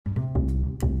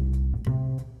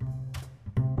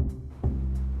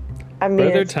I mean,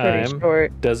 Brother it's pretty Time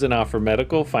short. doesn't offer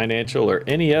medical, financial, or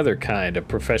any other kind of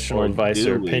professional Or advice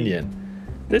or do we? opinion.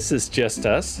 This is just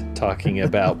us talking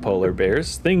about polar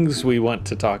bears, things we want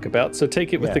to talk about, so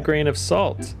take it with a Yeah. grain of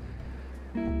salt.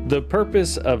 The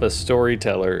purpose of a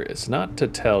storyteller is not to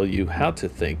tell you how to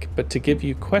think, but to give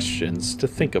you questions to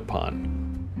think upon.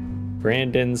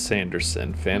 Brandon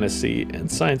Sanderson, fantasy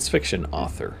and science fiction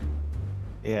author.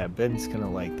 Yeah, Ben's gonna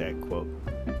like that quote.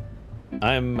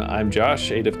 I'm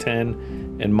Josh, 8 of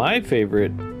 10, and my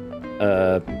favorite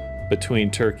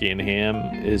between turkey and ham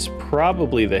is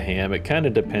probably the ham. It kind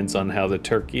of depends on how the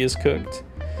turkey is cooked.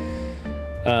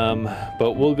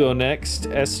 But we'll go next,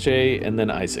 SJ, and then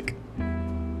Isaac.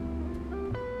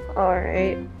 All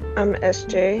right. I'm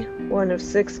SJ, one of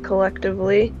six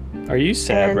collectively. Are you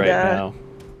sad And, right now?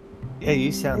 Yeah,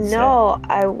 you sound No,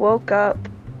 I woke up.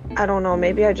 I don't know.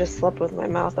 Maybe I just slept with my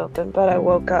mouth open, but I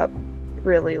woke up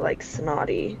really like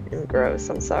snotty and gross.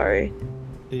 I'm sorry.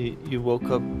 sad. You woke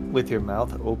up with your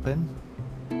mouth open?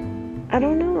 I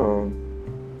don't know.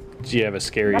 Do you have a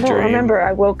scary I don't dream? remember.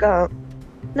 I woke up.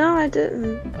 No, I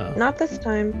didn't. Oh. Not this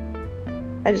time.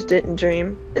 I just didn't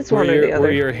dream. It's Were one or the your, other.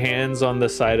 were your hands on the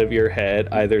side of your head,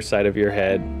 either side of your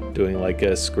head, doing like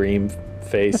a scream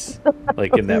face,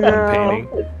 like in that No. one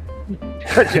painting?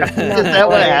 Is that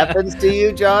what happens to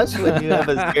you, Josh? When you have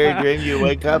a scary dream, you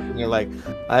wake up and you're like,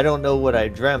 I don't know what I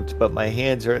dreamt, but my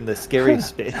hands are in the scary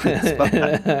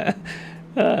spot.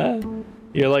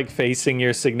 You're like facing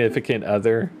your significant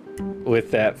other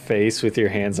with that face with your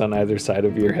hands on either side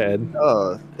of your head.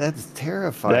 Oh, that's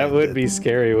terrifying. That would be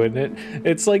scary, wouldn't it?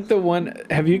 It's like the one.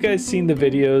 Have you guys seen the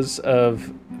videos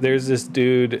of there's this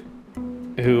dude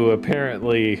who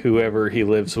apparently whoever he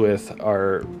lives with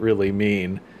are really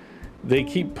mean. They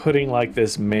keep putting like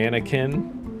this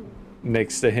mannequin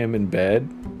next to him in bed,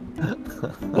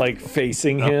 like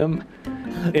facing him.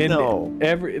 And No.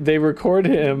 they record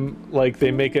him, like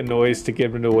they make a noise to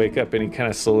get him to wake up, and he kind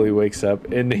of slowly wakes up,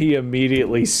 and he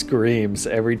immediately screams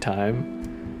every time.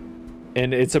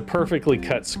 And it's a perfectly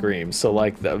cut scream, so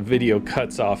like the video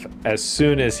cuts off as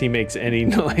soon as he makes any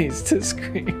noise to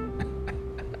scream.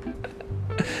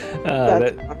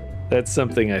 That's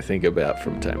something I think about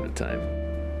from time to time.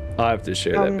 I'll have to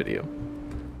share that video.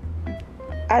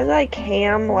 I like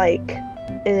ham, like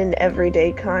in an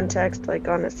everyday context, like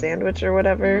on a sandwich or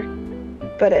whatever.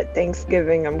 But at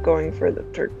Thanksgiving, I'm going for the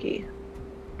turkey.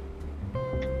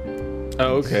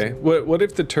 Oh, okay. What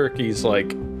if the turkey's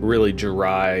like really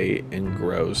dry and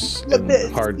gross But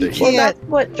and hard to you eat? Well, can't- that's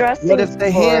what dressing's What if the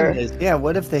for. ham is? Yeah,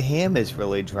 what if the ham is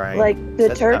really dry? Like the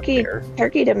That's not turkey, fair.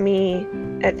 turkey to me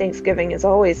at Thanksgiving is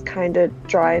always kind of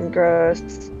dry and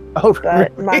gross. Oh,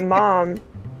 But really? my mom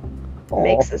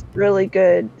makes this really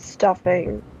good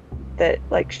stuffing that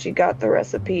like she got the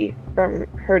recipe from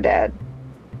her dad,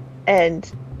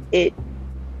 and it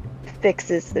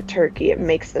fixes the turkey. It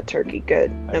makes the turkey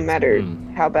good, no matter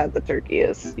how bad the turkey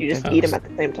is. You just eat them at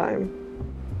the same time.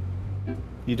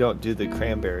 You don't do the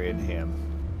cranberry and ham.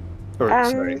 Or,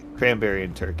 sorry, cranberry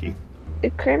and turkey. The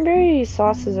cranberry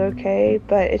sauce is okay,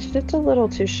 but it's just a little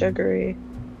too sugary.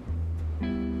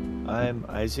 I'm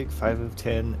Isaac, 5 of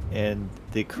 10, and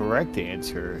the correct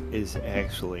answer is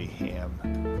actually ham.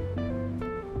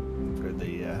 For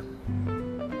the,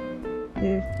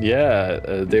 Yeah,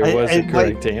 there was a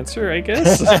correct answer, I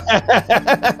guess.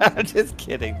 Just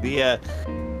kidding. The,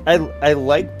 I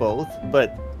like both,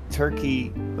 but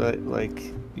turkey,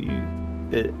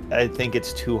 I think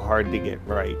it's too hard to get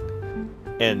right.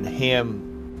 And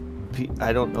ham,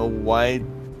 I don't know why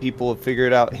people have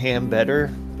figured out ham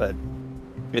better, but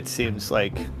it seems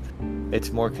like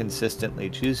it's more consistently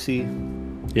juicy.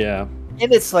 Yeah.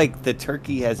 And it's like the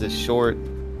turkey has a short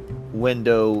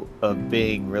window of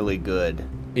being really good.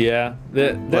 Yeah.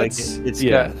 That's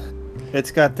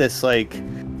It's got this like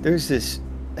there's this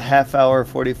half hour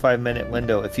 45-minute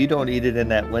window. If you don't eat it in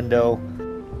that window,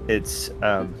 it's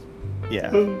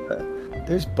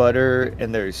there's butter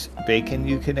and there's bacon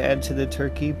you can add to the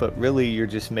turkey, but really you're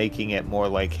just making it more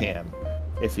like ham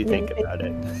if you think about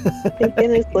it.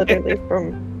 Bacon is literally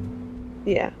from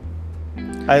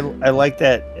I like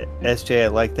that, SJ. I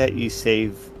like that you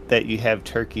you have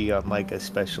turkey on like a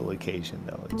special occasion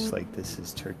though. It's like this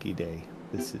is Turkey Day.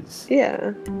 This is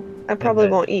I probably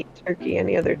won't eat turkey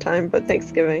any other time but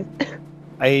Thanksgiving.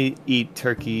 I eat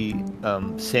turkey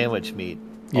sandwich meat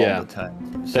all the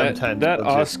time. Sometimes that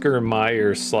Oscar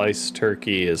Mayer sliced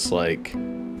turkey is like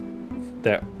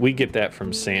that. We get that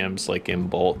from Sam's like in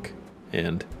bulk,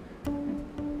 and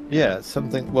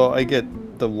something. Well, I get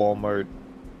the Walmart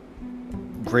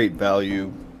Great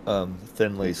Value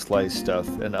thinly sliced stuff,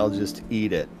 and I'll just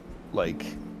eat it like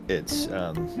it's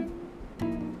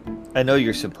I know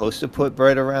you're supposed to put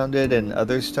bread around it and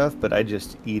other stuff, but I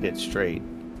just eat it straight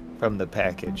from the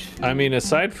package. I mean,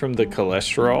 aside from the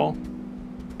cholesterol,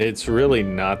 it's really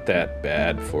not that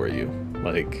bad for you.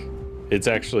 Like, it's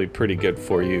actually pretty good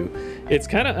for you. It's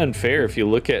kind of unfair if you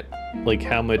look at like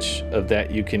how much of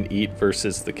that you can eat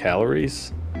versus the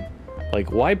calories.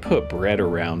 Like, why put bread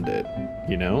around it,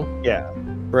 you know? Yeah.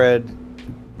 Bread,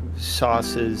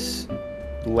 sauces,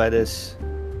 lettuce.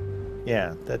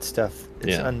 Yeah, that stuff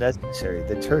is unnecessary.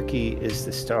 The turkey is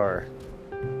the star.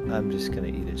 I'm just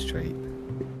going to eat it straight.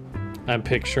 I'm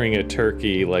picturing a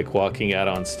turkey like walking out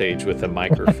on stage with a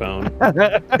microphone.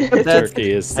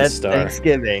 Turkey is the star.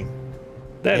 Thanksgiving.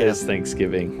 That is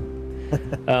Thanksgiving.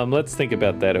 Let's think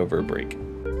about that over a break.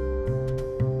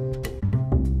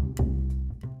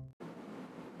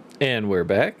 And we're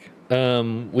back.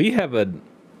 We have an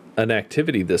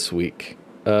activity this week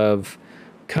of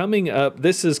coming up.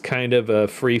 This is kind of a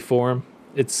free form.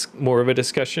 It's more of a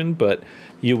discussion, but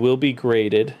you will be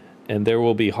graded and there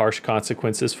will be harsh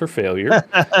consequences for failure.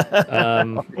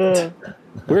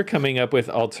 We're coming up with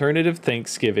alternative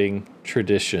Thanksgiving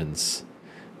traditions.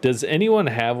 Does anyone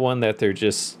have one that they're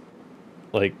just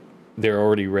like they're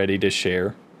already ready to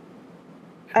share?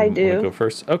 I do. Wanna go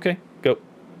first? Okay, go.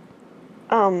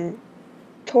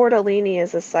 Tortellini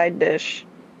is a side dish.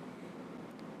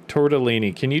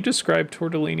 Tortellini. Can you describe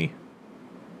tortellini?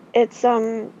 It's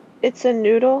a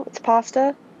noodle, it's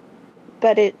pasta,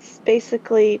 but it's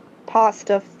basically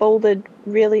pasta folded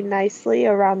really nicely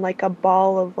around like a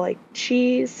ball of like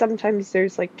cheese. Sometimes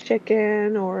there's like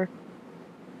chicken or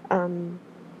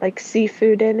like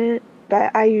seafood in it,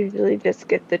 but I usually just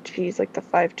get the cheese, like the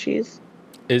 5 cheese.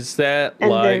 Is that And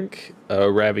like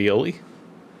a ravioli?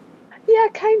 Yeah,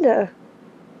 kinda.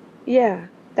 Yeah,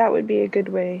 that would be a good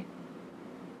way.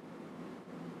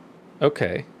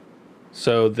 Okay.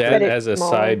 So that But it's as a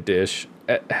smaller. side dish,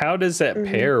 how does that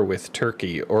pair with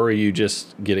turkey, or are you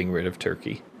just getting rid of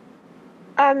turkey?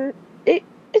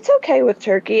 It's okay with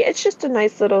turkey. It's just a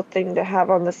nice little thing to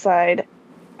have on the side.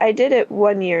 I did it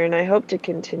one year and I hope to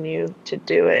continue to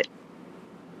do it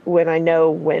when I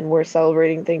know when we're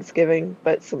celebrating Thanksgiving,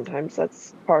 but sometimes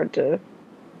that's hard to,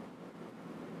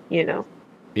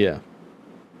 Yeah.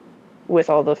 with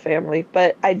all the family.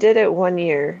 But I did it one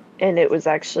year and it was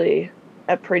actually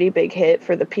a pretty big hit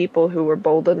for the people who were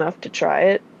bold enough to try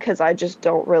it, because I just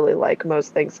don't really like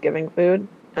most Thanksgiving food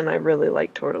and I really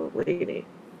like tortellini.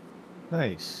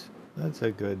 Nice. That's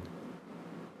a good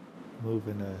move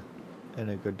in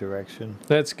a good direction.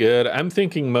 That's good. I'm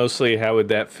thinking mostly how would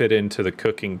that fit into the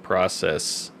cooking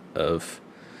process of,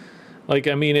 like,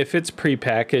 I mean, if it's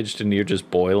prepackaged and you're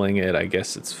just boiling it, I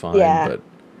guess it's fine. Yeah. But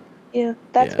Yeah,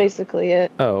 that's basically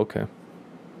it. oh, okay.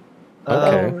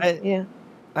 Okay. Yeah.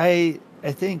 I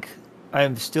think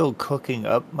I'm still cooking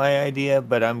up my idea,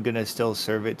 but I'm gonna still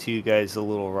serve it to you guys a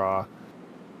little raw.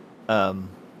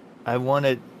 I want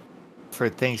it for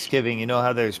Thanksgiving. You know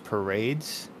how there's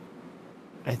parades?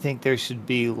 I think there should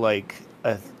be like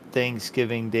a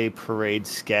Thanksgiving Day parade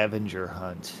scavenger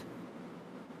hunt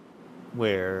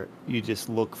where you just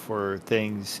look for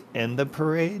things in the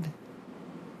parade,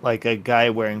 like a guy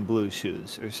wearing blue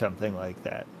shoes or something like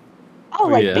that. Oh,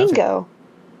 like bingo.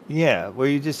 Yeah, where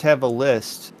you just have a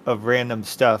list of random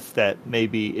stuff that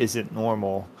maybe isn't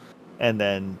normal, and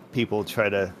then people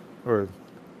or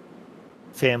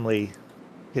family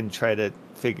can try to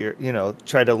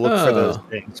try to look for those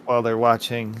things while they're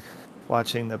watching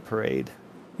the parade.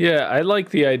 Yeah, I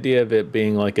like the idea of it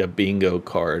being like a bingo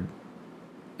card.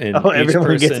 And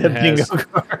everyone gets a bingo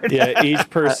card. Yeah, each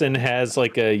person has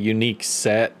like a unique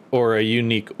set or a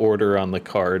unique order on the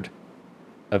card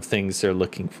of things they're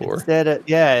looking for.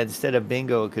 Instead of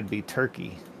bingo, it could be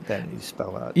turkey. Then you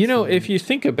spell out. If you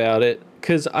think about it,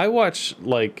 because I watch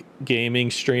like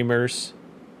gaming streamers,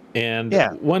 and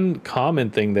one common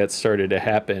thing that started to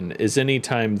happen is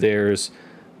anytime there's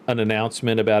an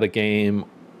announcement about a game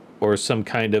or some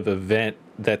kind of event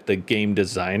that the game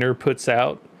designer puts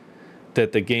out,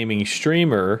 that the gaming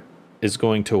streamer is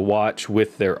going to watch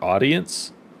with their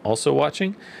audience also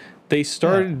watching, they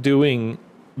started doing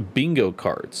bingo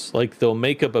cards. Like they'll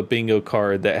make up a bingo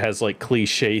card that has like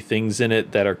cliche things in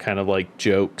it that are kind of like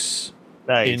jokes,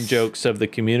 in jokes of the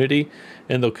community,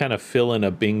 and they'll kind of fill in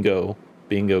a bingo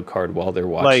card while they're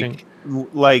watching.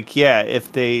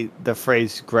 If the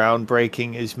phrase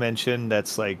groundbreaking is mentioned,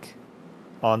 that's like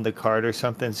on the card or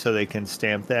something, so they can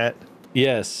stamp that.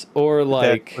 Yes, or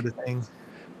like that sort of thing.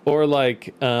 Or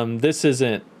like this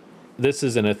isn't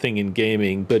a thing in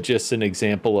gaming, but just an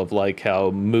example of like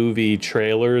how movie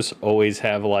trailers always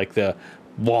have like the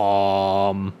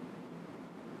wham,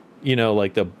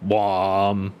 like the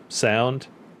wham sound.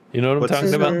 You know what I'm What's talking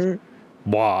this about? one?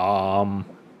 Wham.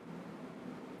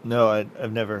 No,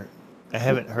 I've never. I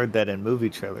haven't heard that in movie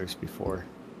trailers before.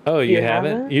 Oh, you You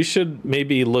haven't? haven't? You should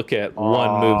maybe look at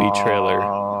one movie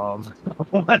trailer.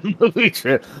 One movie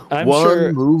trailer. I'm One sure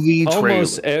movie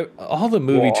almost trailer. all the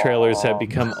movie trailers have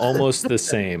become almost the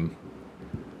same.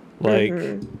 Like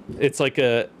Mm-hmm. it's like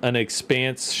an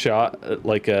expanse shot,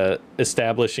 like a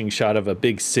establishing shot of a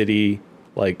big city,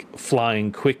 like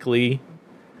flying quickly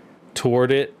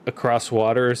toward it across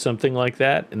water or something like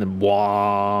that, and then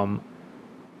wham.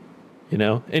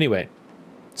 Anyway,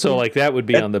 so like that would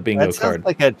be on the bingo That sounds card.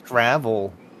 like a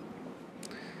travel,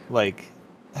 like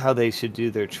how they should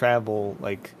do their travel,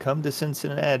 like come to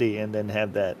Cincinnati and then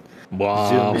have that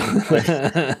zoom Wow.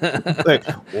 in, like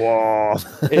whoa.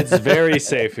 It's very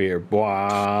safe here.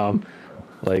 Wow.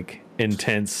 Like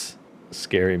intense,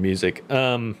 scary music.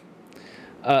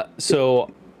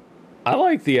 So I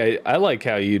like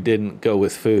how you didn't go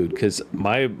with food, because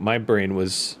my brain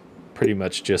was pretty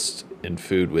much just in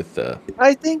food with the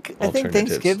I think alternatives.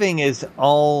 Thanksgiving is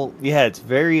all, yeah, it's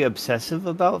very obsessive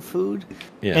about food.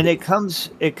 Yeah. And it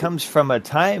comes from a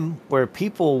time where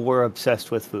people were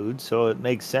obsessed with food, so it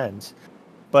makes sense.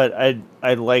 But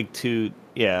I'd like to,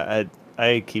 yeah,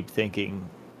 I keep thinking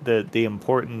the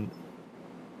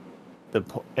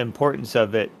importance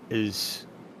of it is,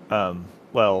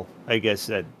 well, I guess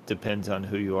that depends on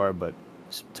who you are, but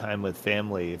time with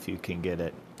family if you can get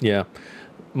it. Yeah.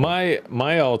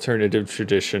 My alternative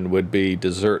tradition would be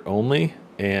dessert only,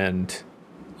 and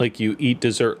like you eat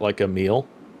dessert like a meal,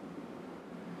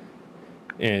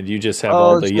 and you just have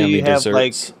all Oh, the so you yummy have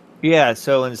like, desserts. yeah,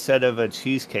 so instead of a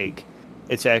cheesecake,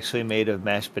 it's actually made of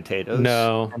mashed potatoes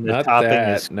No, and the not topping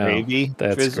is that. No, gravy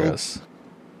that's drizzled gross.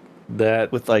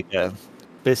 That with like a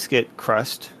biscuit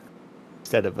crust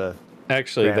instead of a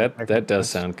actually graham that cracker does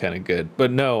crust. sound kind of good.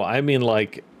 But no, I mean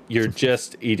like you're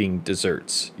just eating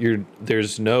desserts.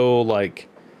 There's no like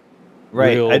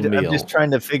Right. real I'm just meal.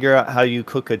 trying to figure out how you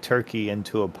cook a turkey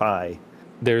into a pie.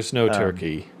 There's no Um,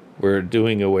 turkey. We're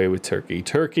doing away with turkey.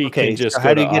 Turkey can okay, just so go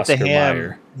how do to you get the Oscar ham?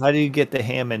 Mayer. How do you get the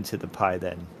ham into the pie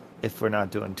then? If we're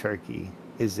not doing turkey,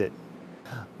 is it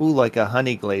like a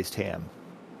honey glazed ham?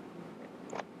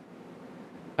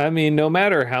 I mean, no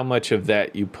matter how much of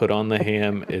that you put on the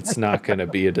ham, it's not going to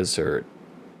be a dessert.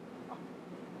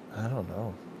 I don't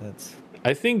know. That's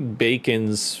I think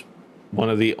bacon's one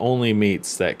of the only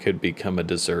meats that could become a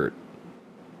dessert.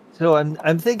 so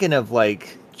I'm thinking of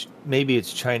like maybe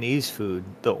it's Chinese food,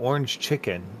 the orange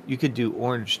chicken. You could do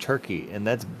orange turkey, and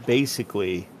that's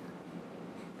basically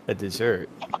a dessert.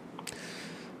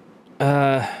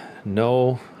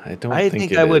 No, I don't I think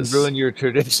think it I would is. ruin your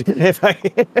tradition if I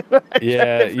tried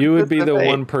Yeah, to you would be the participate.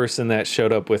 one person that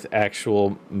showed up with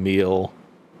actual meal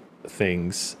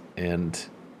things. And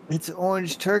It's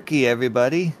orange turkey,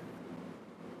 everybody.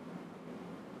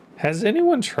 has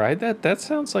anyone tried that? That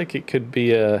sounds like it could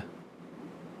be a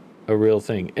real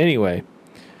thing. Anyway,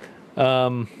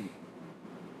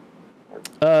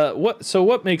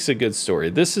 what makes a good story?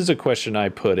 This is a question I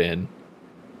put in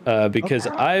because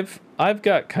Okay. I've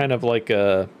got kind of like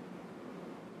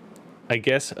I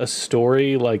guess a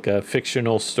story, like a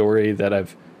fictional story that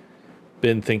I've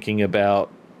been thinking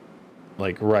about,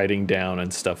 like writing down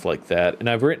and stuff like that. And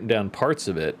I've written down parts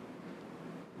of it.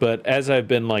 But as I've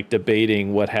been like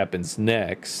debating what happens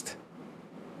next,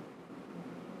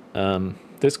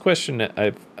 this question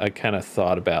I kind of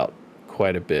thought about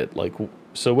quite a bit. Like,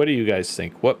 so what do you guys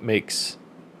think? What makes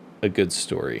a good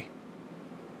story?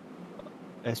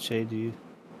 SJ, do you?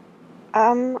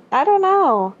 I don't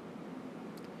know.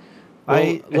 Well,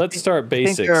 I let's think start I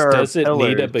think there basics. are Does it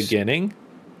need a pillars. beginning?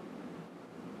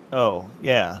 Oh,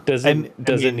 yeah. Does I it mean,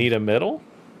 need a middle?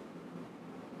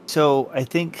 so I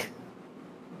think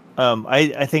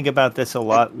I think about this a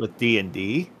lot with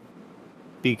D&D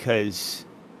because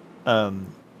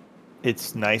um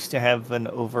it's nice to have an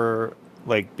over,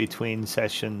 like, between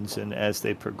sessions and as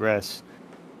they progress.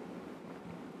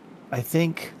 I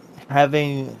think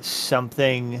having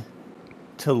something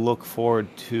to look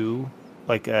forward to,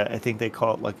 like I think they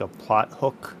call it like a plot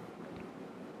hook,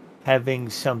 having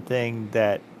something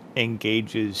that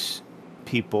engages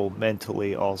people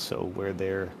mentally also, where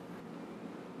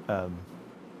um,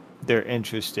 they're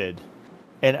interested.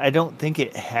 And I don't think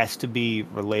it has to be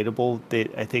relatable.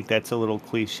 I think that's a little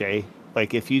cliche.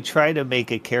 Like if you try to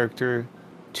make a character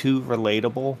too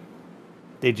relatable,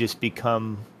 they just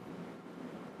become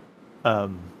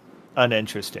um,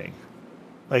 uninteresting.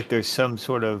 Like there's some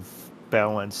sort of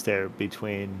balance there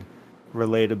between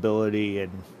relatability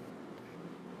and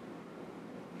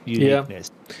Yeah.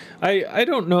 uniqueness. I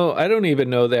don't know. I don't even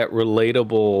know that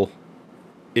relatable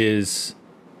is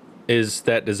is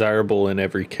that desirable in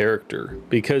every character,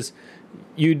 because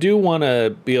you do want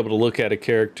to be able to look at a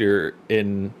character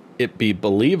and it be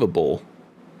believable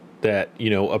that, you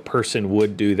know, a person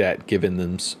would do that given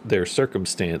them their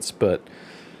circumstance. But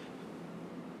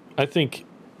I think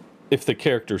if the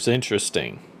character's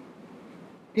interesting.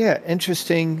 Yeah,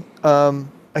 interesting.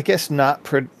 I guess not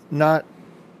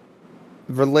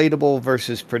relatable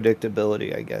versus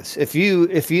predictability, I guess. If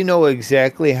you know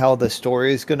exactly how the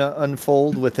story is going to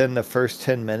unfold within the first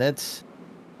 10 minutes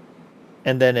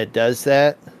and then it does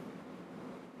that.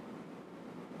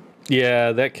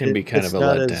 Yeah, that can be kind of a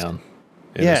letdown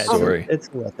in a story. It's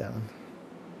a letdown.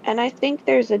 And I think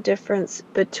there's a difference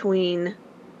between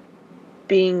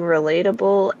being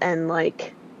relatable and,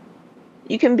 like,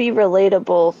 you can be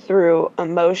relatable through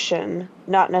emotion,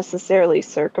 not necessarily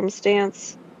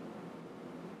circumstance.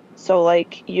 So,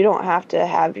 like, you don't have to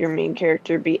have your main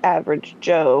character be average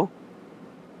Joe.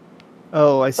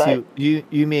 Oh, I see.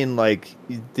 You mean like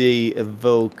they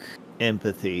evoke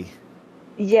empathy.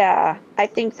 Yeah, I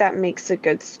think that makes a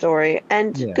good story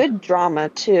and good drama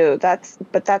too.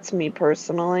 But that's me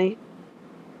personally.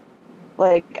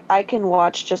 Like, I can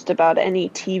watch just about any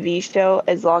TV show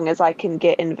as long as I can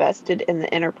get invested in the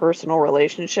interpersonal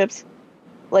relationships.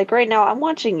 Like, right now I'm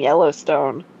watching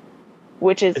Yellowstone,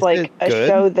 which is like a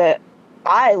show that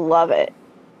I love it.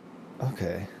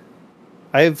 Okay.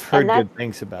 I've heard good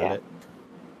things about it.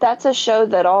 That's a show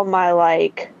that all my,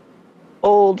 like,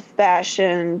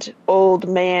 old-fashioned old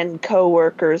man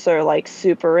coworkers are, like,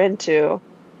 super into.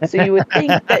 So you would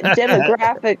think that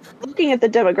looking at the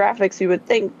demographics, you would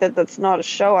think that that's not a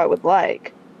show I would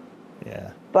like.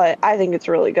 Yeah. But I think it's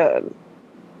really good.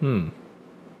 I'll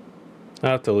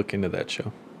have to look into that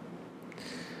show.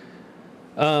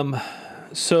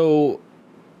 So,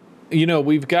 you know,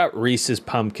 we've got Reese's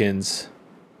Pumpkins.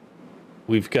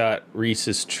 We've got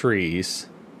Reese's Trees.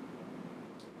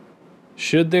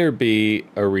 Should there be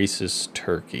a Reese's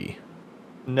Turkey?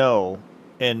 No.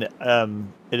 And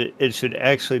it should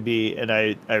actually be, and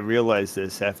I realized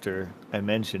this after I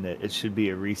mentioned it, it should be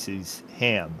a Reese's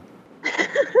ham.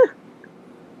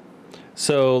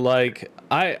 So, like,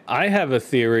 I have a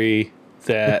theory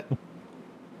that,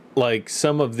 like,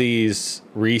 some of these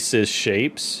Reese's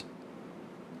shapes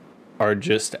are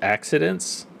just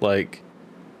accidents. Like,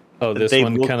 oh, this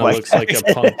one kind of looks like a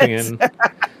pumpkin.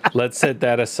 Let's set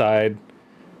that aside.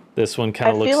 This one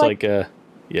kind of looks like a,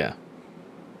 yeah.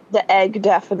 The egg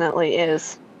definitely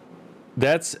is.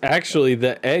 That's actually,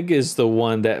 the egg is the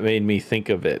one that made me think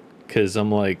of it. Because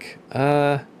I'm like,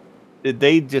 did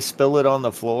they just spill it on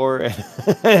the floor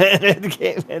and it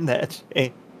came in that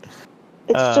shape?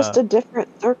 It's just a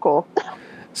different circle.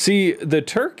 See, the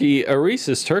turkey, a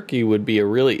Reese's turkey would be a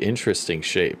really interesting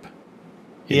shape.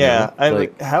 Yeah,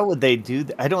 like, how would they do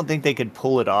that? I don't think they could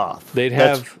pull it off. They'd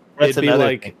have, it'd be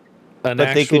like thing. An but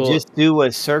actual... they could just do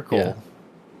a circle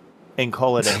and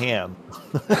call it a ham.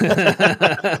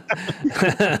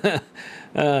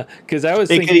 Because I was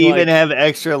thinking they could even have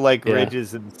extra like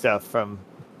ridges and stuff from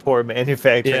poor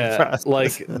manufacturing process.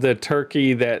 Like the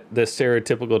turkey the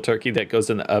stereotypical turkey that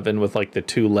goes in the oven with like the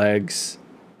two legs.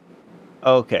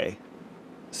 Okay.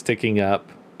 Sticking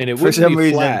up, and it wouldn't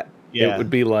be flat. Yeah. It would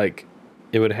be like,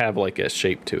 it would have like a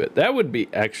shape to it. That would be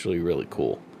actually really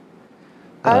cool.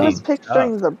 I was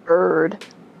picturing the bird.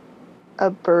 A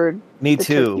bird. Me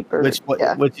too. Bird.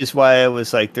 Which is why I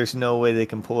was like, there's no way they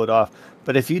can pull it off.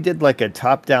 But if you did like a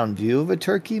top-down view of a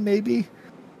turkey, maybe,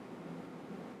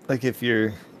 like if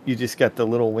you just got the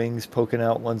little wings poking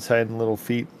out one side and little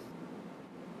feet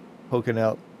poking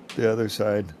out the other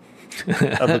side.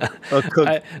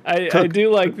 I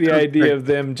do like the idea of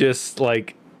them just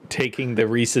like taking the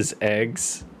Reese's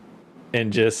eggs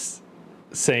and just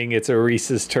saying it's a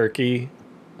Reese's turkey.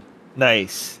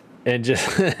 Nice. And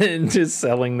just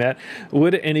selling that.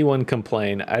 Would anyone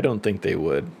complain? I don't think they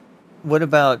would. What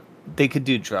about, they could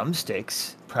do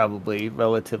drumsticks, probably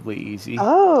relatively easy.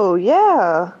 Oh,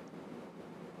 yeah.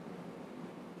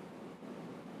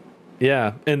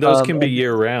 Yeah, and those can be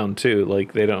year-round, too.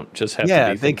 Like, they don't just have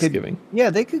to be Thanksgiving.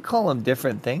 They could call them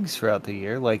different things throughout the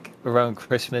year. Like, around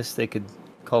Christmas, they could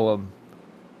call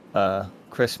them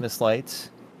Christmas lights,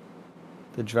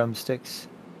 the drumsticks.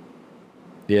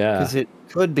 Yeah. Because it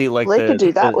could be like they could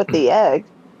do that with the egg.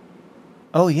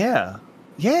 Oh, yeah.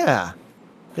 Yeah.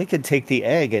 They could take the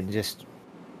egg and just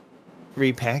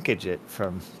repackage it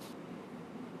from...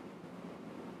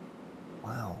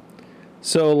 Wow.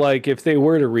 So, like, if they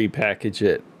were to repackage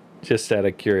it, just out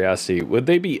of curiosity, would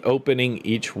they be opening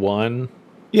each one?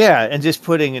 Yeah, and just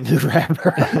putting a new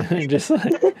wrapper on. Just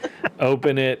like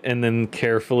open it and then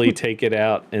carefully take it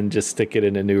out and just stick it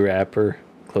in a new wrapper,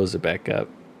 close it back up.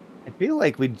 I feel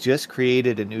like we just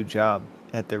created a new job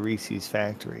at the Reese's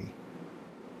factory.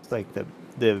 It's like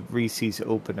the Reese's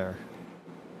opener.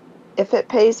 If it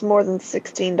pays more than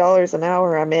 $16 an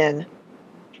hour, I'm in.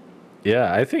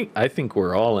 Yeah, I think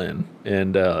we're all in.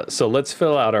 And so let's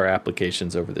fill out our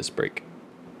applications over this break.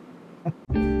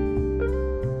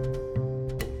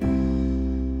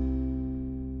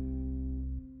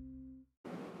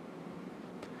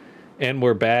 And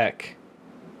we're back.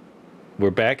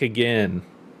 We're back again.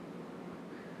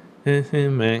 Back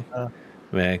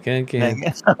again.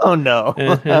 Oh no.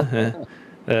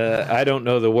 I don't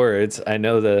know the words. I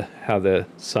know how the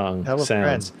song Tell a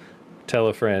sounds. friend. Tell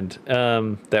a friend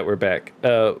that we're back.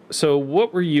 So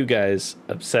what were you guys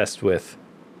obsessed with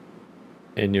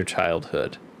in your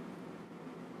childhood?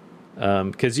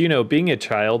 Because, being a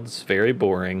child is very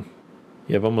boring.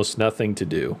 You have almost nothing to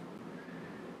do.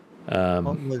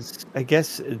 I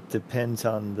guess it depends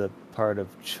on the part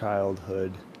of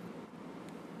childhood.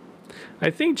 I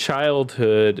think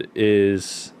childhood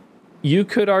is, you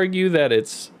could argue that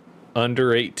it's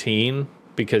under 18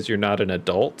 because you're not an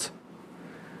adult.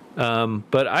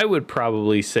 But I would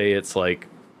probably say it's like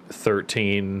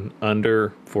 13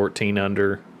 under, 14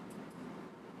 under.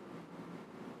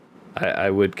 I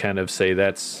would kind of say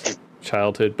that's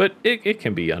childhood, but it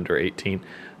can be under 18.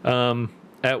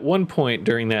 At one point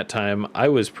during that time, I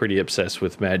was pretty obsessed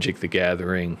with Magic the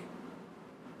Gathering.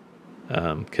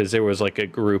 Because there was like a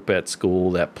group at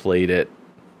school that played it.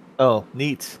 Oh,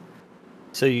 neat.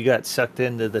 So you got sucked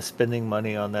into the spending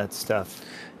money on that stuff.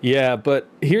 Yeah, but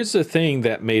here's the thing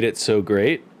that made it so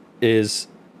great is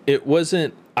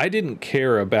I didn't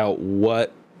care about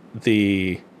what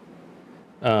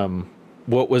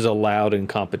what was allowed in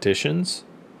competitions.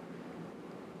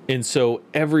 And so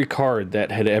every card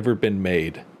that had ever been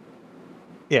made.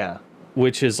 Yeah.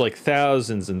 Which is like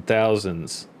thousands and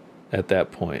thousands at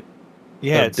that point.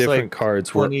 Yeah, it's different like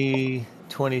cards 20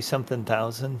 something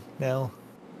thousand now.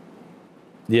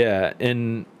 Yeah,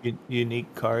 and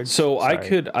unique cards. So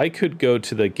Sorry. I could go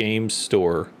to the game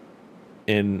store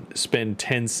and spend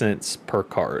 10 cents per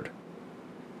card.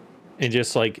 And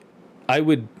just like I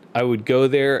would go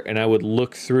there and I would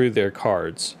look through their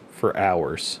cards for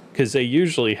hours because they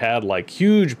usually had like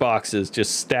huge boxes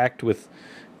just stacked with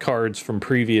cards from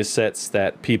previous sets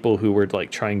that people who were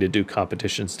like trying to do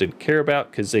competitions didn't care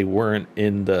about because they weren't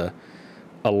in the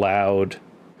allowed,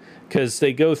 because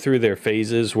they go through their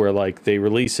phases where like they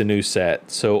release a new set,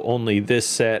 so only this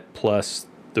set plus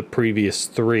the previous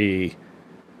 3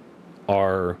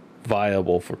 are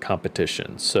viable for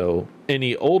competition. So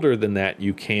any older than that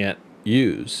you can't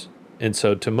use. And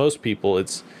so to most people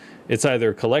it's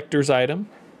either a collector's item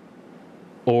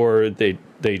or they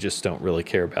just don't really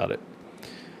care about it.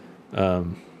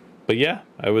 But yeah,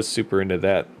 I was super into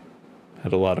that.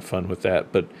 Had a lot of fun with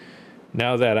that. But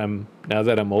now that I'm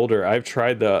older, I've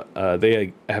tried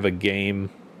they have a game,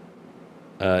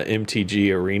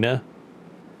 MTG Arena.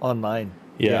 Online.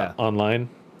 Yeah, online.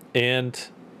 And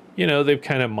they've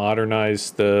kind of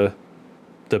modernized the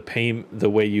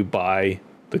way you buy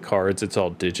the cards. It's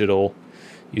all digital.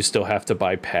 You still have to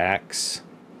buy packs.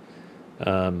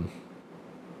 So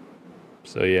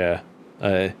yeah,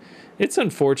 it's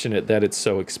unfortunate that it's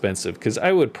so expensive because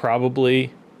I would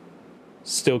probably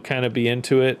still kind of be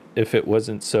into it if it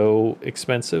wasn't so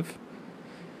expensive.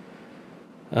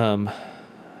 But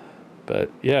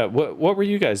yeah, what were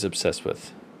you guys obsessed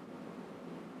with?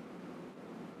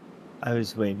 I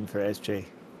was waiting for SJ.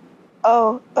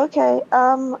 Oh, okay.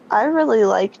 I really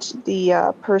liked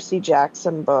the Percy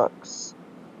Jackson books.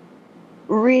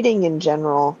 Reading in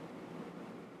general.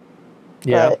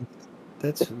 Yeah,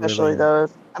 that's especially really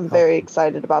those. I'm very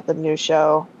excited about the new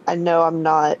show. I know I'm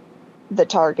not the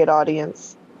target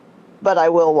audience, but I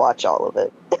will watch all of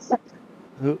it.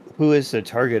 Who is the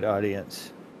target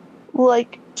audience?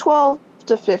 Like 12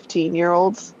 to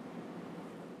 15-year-olds.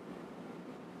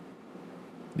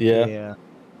 Yeah.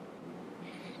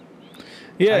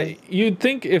 You'd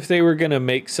think if they were going to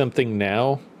make something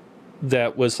now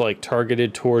that was like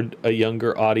targeted toward a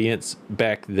younger audience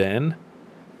back then,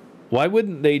 why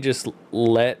wouldn't they just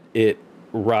let it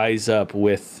rise up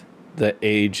with the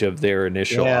age of their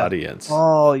initial audience?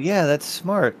 Oh, yeah, that's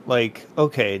smart. Like,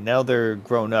 okay, now they're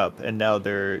grown up and now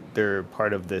they're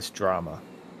part of this drama.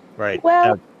 Right.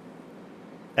 Well,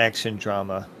 action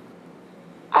drama.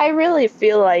 I really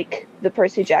feel like the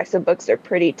Percy Jackson books are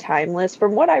pretty timeless.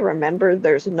 From what I remember,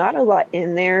 there's not a lot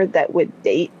in there that would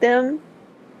date them.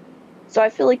 So I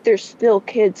feel like there's still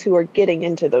kids who are getting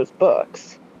into those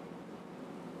books.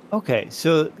 Okay,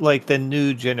 so like the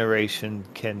new generation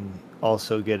can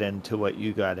also get into what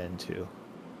you got into.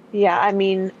 Yeah, I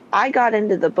mean, I got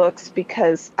into the books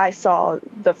because I saw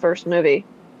the first movie.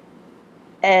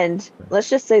 And let's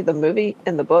just say the movie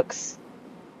and the books,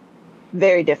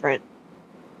 very different.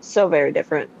 So very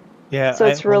different. Yeah, So I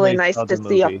it's really only nice saw the to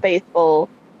see a movie. faithful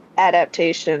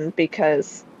adaptation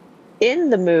because in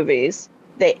the movies,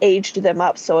 they aged them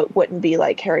up so it wouldn't be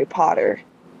like Harry Potter.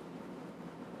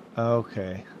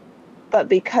 Okay. But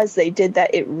because they did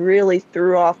that, it really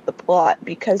threw off the plot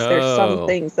because there's some Oh,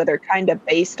 things that are kind of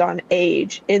based on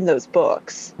age in those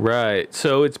books. right.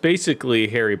 So it's basically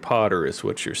Harry Potter, is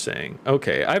what you're saying.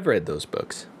 Okay, I've read those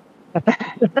books.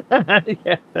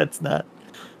 Yeah, that's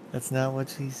not what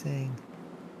she's saying.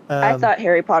 I Um, thought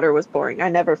Harry Potter was boring. I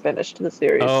never finished the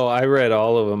series. Oh, I read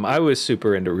all of them. I was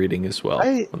super into reading as well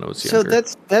I when I was so younger.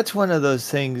 that's one of those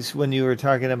things when you were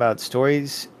talking about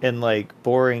stories and like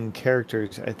boring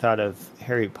characters, I thought of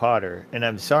Harry Potter, and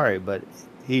I'm sorry, but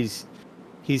he's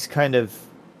he's kind of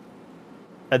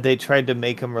they tried to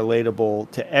make him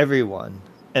relatable to everyone,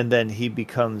 and then he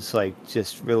becomes like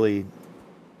just really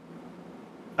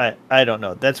I don't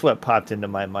know. That's what popped into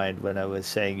my mind when I was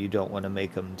saying you don't want to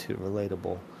make him too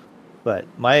relatable. But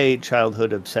my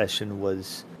childhood obsession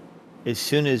was as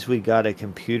soon as we got a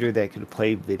computer that could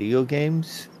play video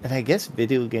games, and I guess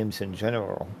video games in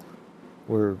general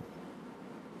were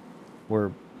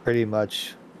were pretty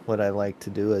much what I liked to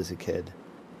do as a kid.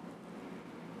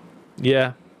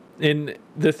 Yeah. And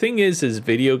the thing is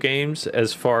video games,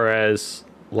 as far as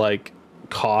like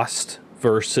cost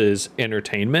versus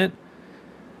entertainment,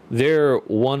 they're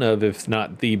one of, if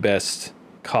not the best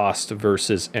cost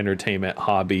versus entertainment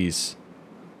hobbies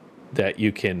that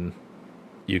you can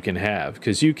have,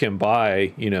 because you can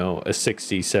buy, a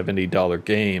 60 $70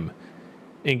 game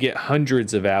and get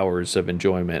hundreds of hours of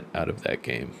enjoyment out of that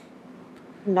game.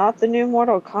 Not the new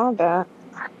Mortal Kombat.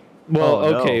 Well,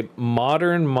 Oh no. okay,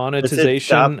 modern Does it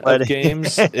stop monetization of letting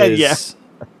games Yeah. is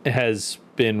has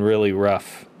been really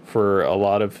rough for a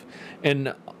lot of,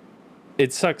 and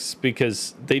it sucks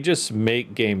because they just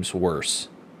make games worse.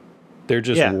 They're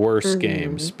just Yeah. worse Hmm.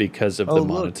 games because of Oh the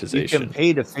look, you can monetization.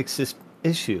 pay to fix this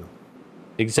issue.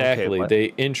 Okay, Exactly. what?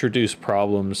 They introduce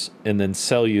problems and then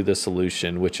sell you the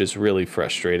solution, which is really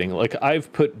frustrating. Like,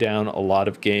 I've put down a lot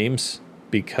of games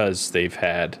because they've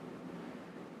had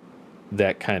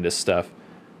that kind of stuff.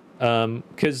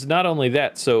 Because not only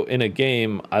that, so in a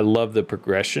game, I love the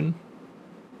progression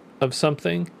of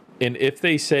something. And if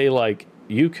they say, like,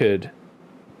 you could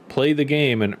play the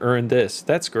game and earn this,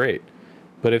 that's great.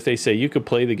 But if they say you could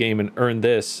play the game and earn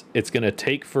this, it's going to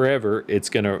take forever. It's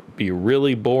going to be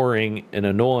really boring and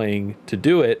annoying to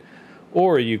do it.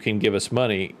 Or you can give us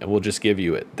money and we'll just give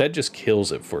you it. That just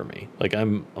kills it for me. Like,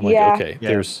 I'm like, Yeah, okay, Yeah.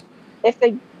 there's,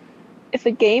 if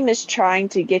a game is trying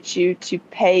to get you to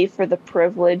pay for the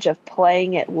privilege of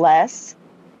playing it less,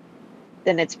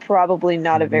 then it's probably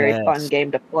not a very fun Yes.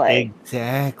 game to play.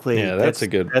 Exactly. yeah, That's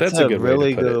that's that's a a good way to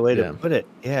really put good it. way to Yeah. put it.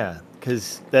 Yeah,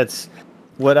 because that's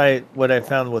what I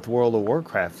found with World of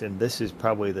Warcraft, and this is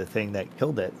probably the thing that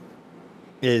killed it,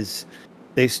 is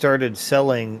they started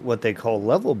selling what they call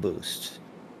level boosts.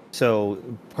 So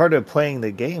part of playing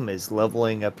the game is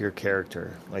leveling up your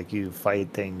character. Like you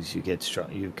fight things, you get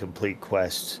strong, you complete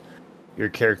quests, your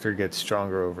character gets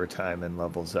stronger over time and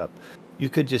levels up. You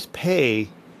could just pay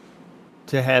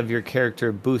to have your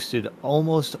character boosted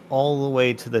almost all the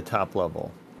way to the top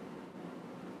level.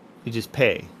 You just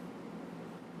pay.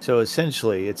 So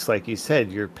essentially, it's like you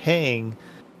said, you're paying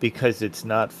because it's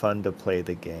not fun to play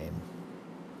the game.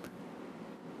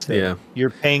 So Yeah.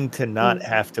 you're paying to not Mm.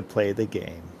 have to play the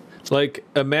game. Like,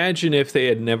 imagine if they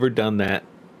had never done that,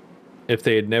 if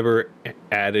they had never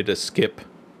added a skip,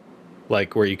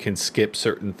 like where you can skip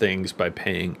certain things by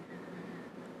paying.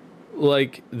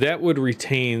 Like, that would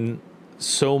retain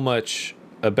so much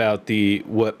about the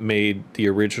what made the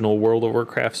original World of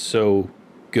Warcraft so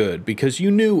good, because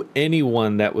you knew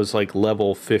anyone that was like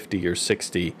level 50 or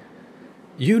 60,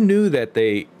 you knew that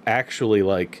they actually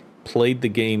like played the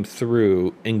game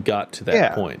through and got to that Yeah,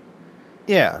 point.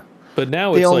 yeah. But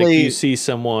now The it's like you only see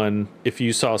someone, if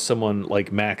you saw someone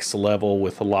like max level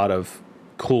with a lot of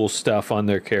cool stuff on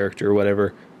their character or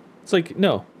whatever, it's like,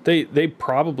 no, they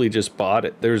probably just bought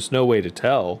it. There's no way to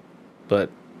tell,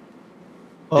 but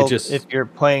it well, if just, you're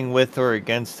playing with or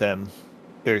against them,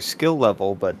 their skill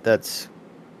level, but that's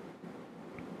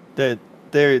that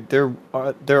there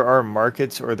are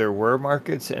markets, or there were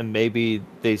markets, and maybe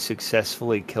they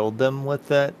successfully killed them with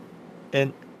that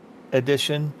in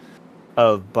addition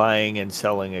of buying and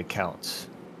selling accounts.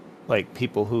 Like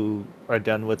people who are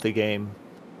done with the game,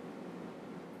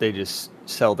 they just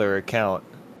sell their account,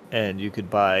 and you could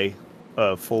buy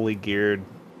a fully geared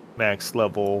max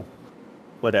level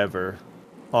whatever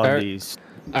on these.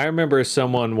 I remember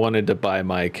someone wanted to buy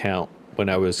my account when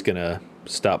I was gonna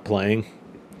stop playing.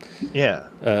 Yeah.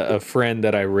 A friend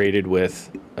that I raided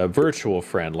with, a virtual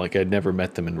friend, like I'd never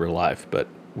met them in real life, but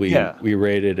we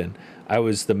raided, and I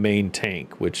was the main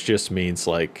tank, which just means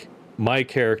like my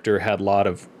character had a lot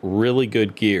of really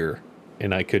good gear,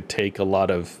 and I could take a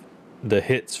lot of the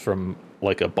hits from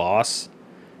like a boss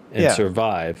and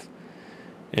survive.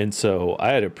 And so I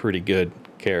had a pretty good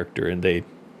character, and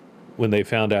when they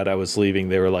found out I was leaving,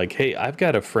 they were like, "Hey, I've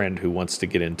got a friend who wants to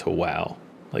get into WoW.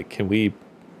 Like, can we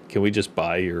just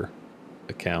buy your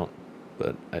account?"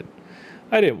 But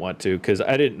I didn't want to, because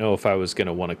I didn't know if I was going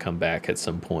to want to come back at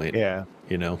some point. Yeah.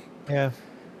 You know? Yeah.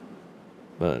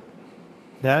 But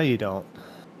now you don't.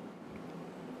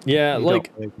 Yeah, you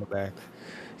like don't really go back.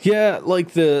 Yeah,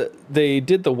 like they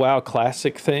did the WoW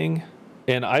Classic thing,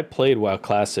 and I played WoW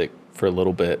Classic for a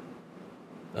little bit.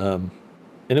 And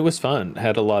it was fun.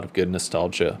 Had a lot of good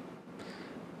nostalgia.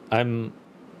 I'm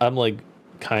like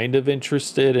kind of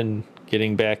interested in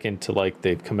getting back into, like,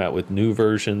 they've come out with new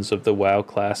versions of the WoW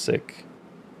Classic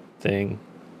thing.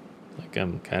 Like,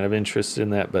 I'm kind of interested in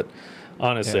that, but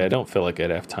honestly, I don't feel like I'd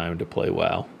have time to play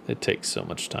WoW. It takes so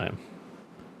much time.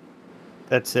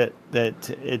 That's it.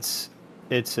 It's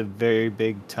a very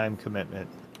big time commitment.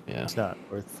 Yeah. It's not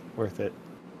worth it.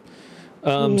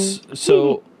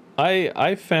 So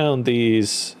I found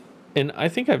these, and I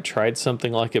think I've tried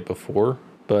something like it before,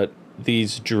 but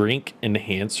these drink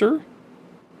enhancer.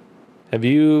 Have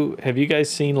you guys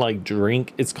seen like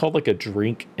drink? It's called like a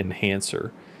drink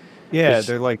enhancer. Yeah,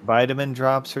 they're like vitamin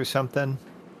drops or something.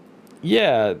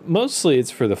 Yeah, mostly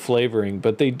it's for the flavoring,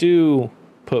 but they do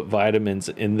put vitamins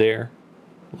in there.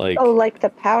 Like the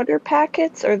powder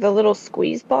packets or the little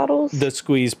squeeze bottles? The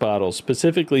squeeze bottles,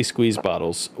 specifically squeeze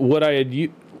bottles. What I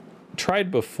had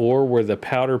tried before were the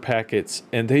powder packets,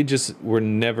 and they just were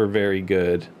never very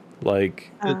good.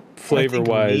 Like,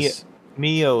 flavor-wise.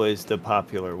 Mio is the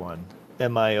popular one.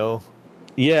 M-I-O.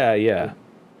 Yeah.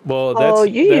 Well,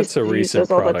 that's a recent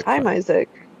those all product. the time, Isaac.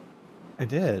 I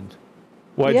did.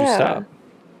 Why'd you stop?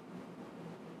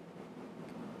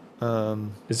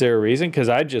 Is there a reason? Because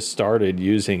I just started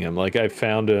using them. Like, I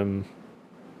found them,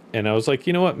 and I was like,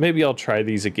 you know what? Maybe I'll try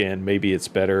these again. Maybe it's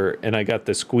better. And I got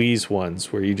the squeeze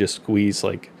ones where you just squeeze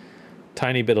like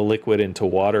tiny bit of liquid into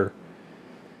water.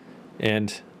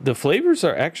 And the flavors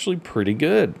are actually pretty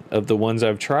good of the ones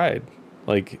I've tried.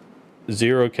 Like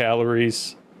 0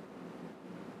 calories.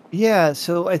 Yeah,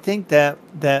 so I think that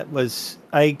was,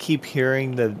 I keep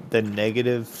hearing the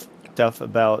negative stuff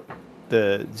about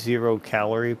the 0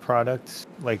 calorie products,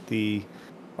 like the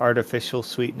artificial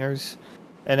sweeteners.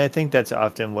 And I think that's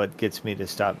often what gets me to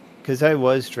stop, because I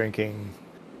was drinking,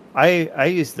 I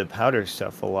use the powder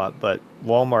stuff a lot, but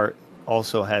Walmart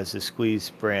also has a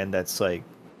squeeze brand that's like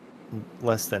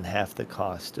less than half the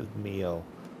cost of Mio.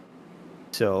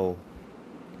 So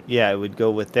yeah, I would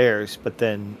go with theirs, but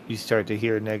then you start to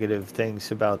hear negative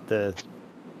things about the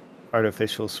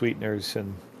artificial sweeteners,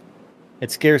 and it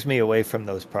scares me away from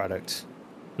those products.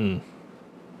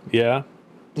 Yeah,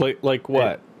 like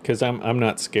what? Because I'm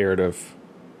not scared of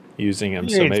using them,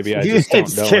 so maybe I just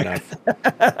don't know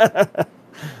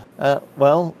enough.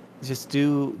 Well, just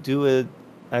do it.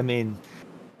 I mean,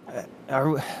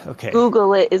 okay.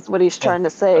 Google it is what he's trying to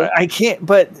say. I can't,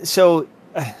 but so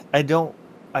I don't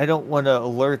want to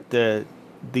alert the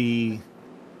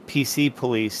PC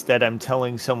police that I'm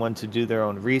telling someone to do their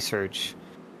own research,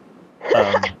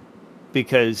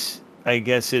 because I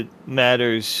guess it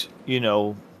matters.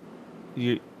 Never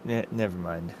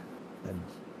mind.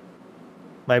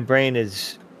 My brain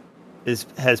has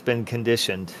been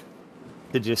conditioned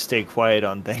to just stay quiet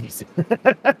on things.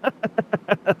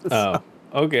 Oh,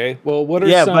 okay. Well, what are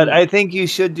some... but I think you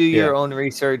should do your own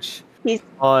research. He's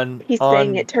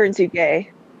saying it turns you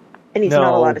gay, and he's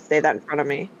not allowed to say that in front of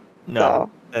me. No,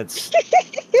 that's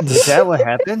is that what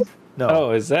happened? No.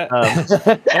 Oh, is that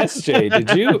SJ?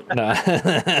 Did you? No.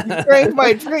 You drank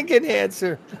my drink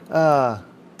enhancer.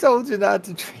 Told you not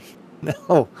to drink.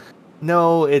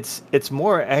 No, it's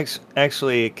more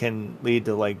actually it can lead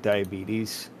to like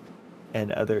diabetes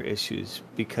and other issues,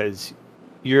 because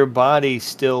your body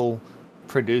still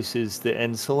produces the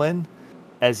insulin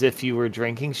as if you were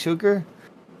drinking sugar,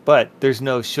 but there's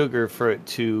no sugar for it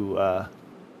to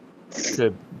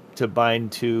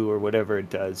bind to, or whatever it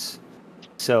does.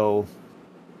 So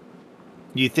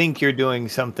you think you're doing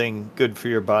something good for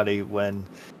your body when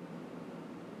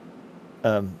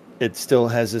it still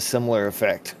has a similar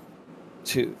effect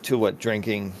to what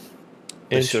drinking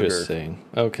the Interesting.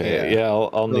 Sugar. Okay. Yeah,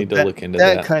 I'll need to look into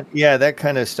that. That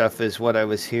kind of stuff is what I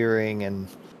was hearing, and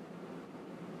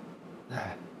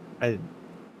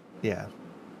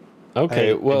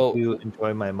Okay, well, I do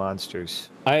enjoy my monsters.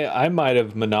 I might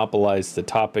have monopolized the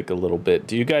topic a little bit.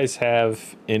 Do you guys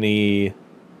have any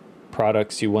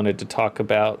products you wanted to talk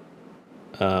about?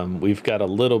 We've got a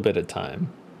little bit of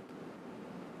time.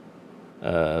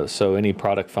 So any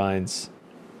product finds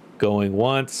going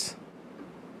once,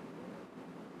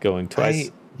 going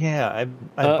twice? I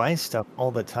buy stuff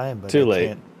all the time, but too I late.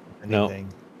 can't do No.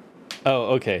 anything.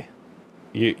 Oh, okay.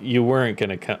 You weren't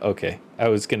gonna come. Okay, I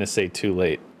was gonna say too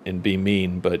late and be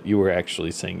mean, but you were actually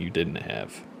saying you didn't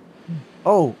have.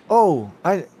 Oh,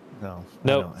 I no.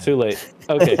 Nope, too late.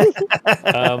 Okay.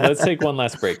 Let's take one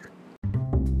last break.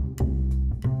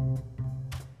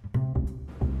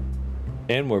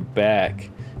 And we're back.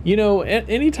 You know,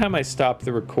 anytime I stop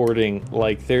the recording,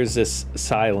 like there's this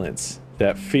silence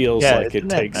that feels like it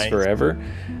takes nice? Forever.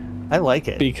 I like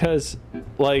it. Because,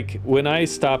 like, when I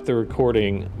stop the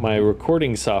recording, my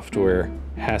recording software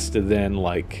has to then,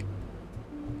 like,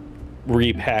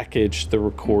 repackage the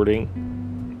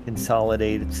recording.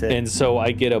 Consolidate it. And so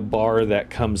I get a bar that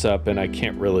comes up and I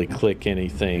can't really click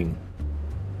anything.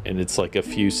 And it's like a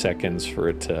few seconds for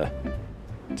it to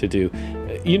do.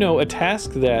 You know, a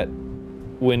task that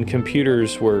when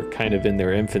computers were kind of in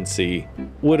their infancy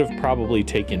would have probably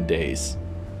taken days.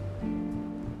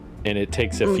 And it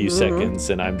takes a few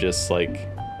seconds, and I'm just like,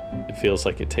 it feels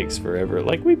like it takes forever.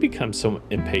 Like, we've become so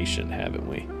impatient, haven't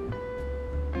we?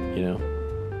 You know?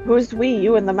 Who's we?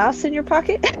 You and the mouse in your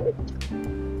pocket?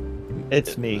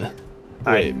 It's me.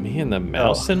 Wait, me and the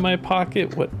mouse in my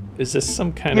pocket? What is this?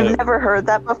 Some kind of? You've never heard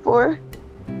that before?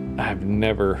 I've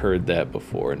never heard that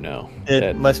before. No.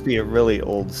 It must be a really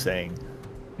old saying.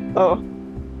 Oh.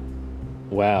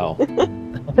 Wow.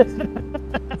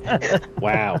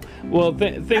 Wow. Well,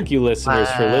 thank you, listeners,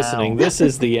 for listening. This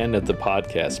is the end of the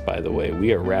podcast, by the way.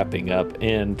 We are wrapping up,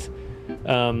 and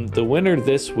the winner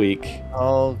this week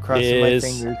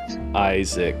is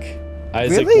Isaac.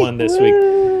 Isaac won this week.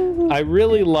 I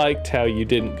really liked how you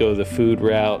didn't go the food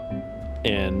route,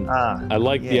 and I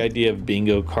like the idea of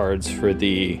bingo cards for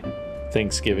the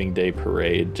Thanksgiving Day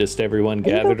parade. Just everyone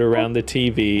gathered around the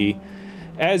TV,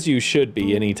 as you should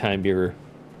be anytime you're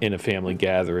in a family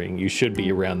gathering. You should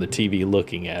be around the TV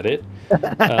looking at it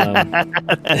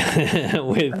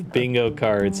with bingo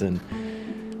cards and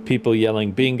people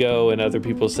yelling bingo and other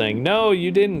people saying, no,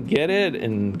 you didn't get it,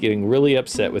 and getting really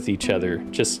upset with each other.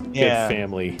 Just good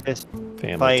family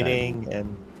fighting time.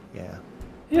 And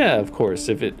yeah, of course.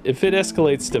 If it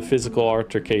escalates to physical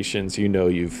altercations, you know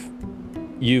you've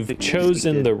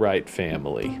chosen the right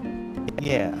family.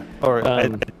 Yeah. Or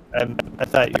I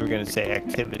thought you were going to say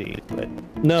activity, but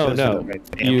no.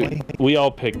 Right, we all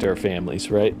picked our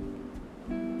families, right?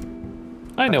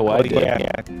 I know I did.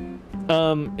 Yeah.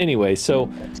 Anyway, so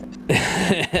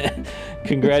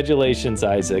congratulations,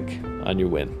 Isaac, on your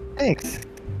win. Thanks.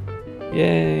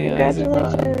 Yay,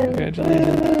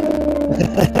 Congratulations.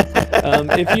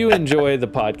 If you enjoy the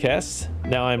podcast,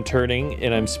 now I'm turning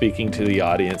and I'm speaking to the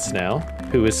audience now,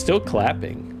 who is still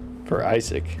clapping for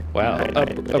Isaac. Wow,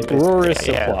 uproarious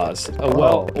applause. A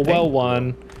well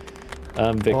won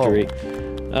victory.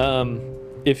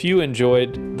 If you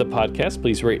enjoyed the podcast,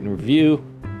 please rate and review,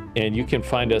 and you can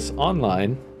find us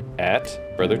online at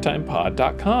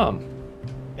brothertimepod.com.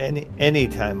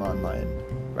 Anytime online,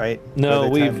 right? No,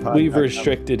 we've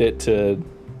restricted it to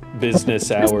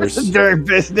business hours. During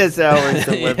business hours.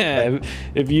 Yeah,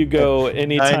 if you go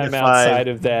anytime outside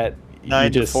of that,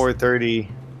 9 to 4:30.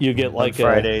 You get like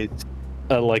Fridays.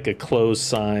 like a closed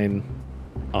sign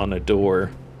on a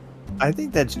door. I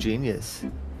think that's genius.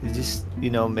 You just,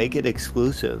 make it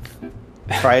exclusive.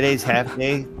 Fridays half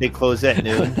day, they close at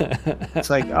noon. It's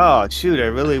like, oh shoot, I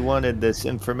really wanted this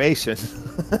information.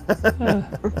 All right.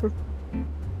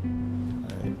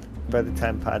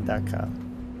 BrotherTimePod.com.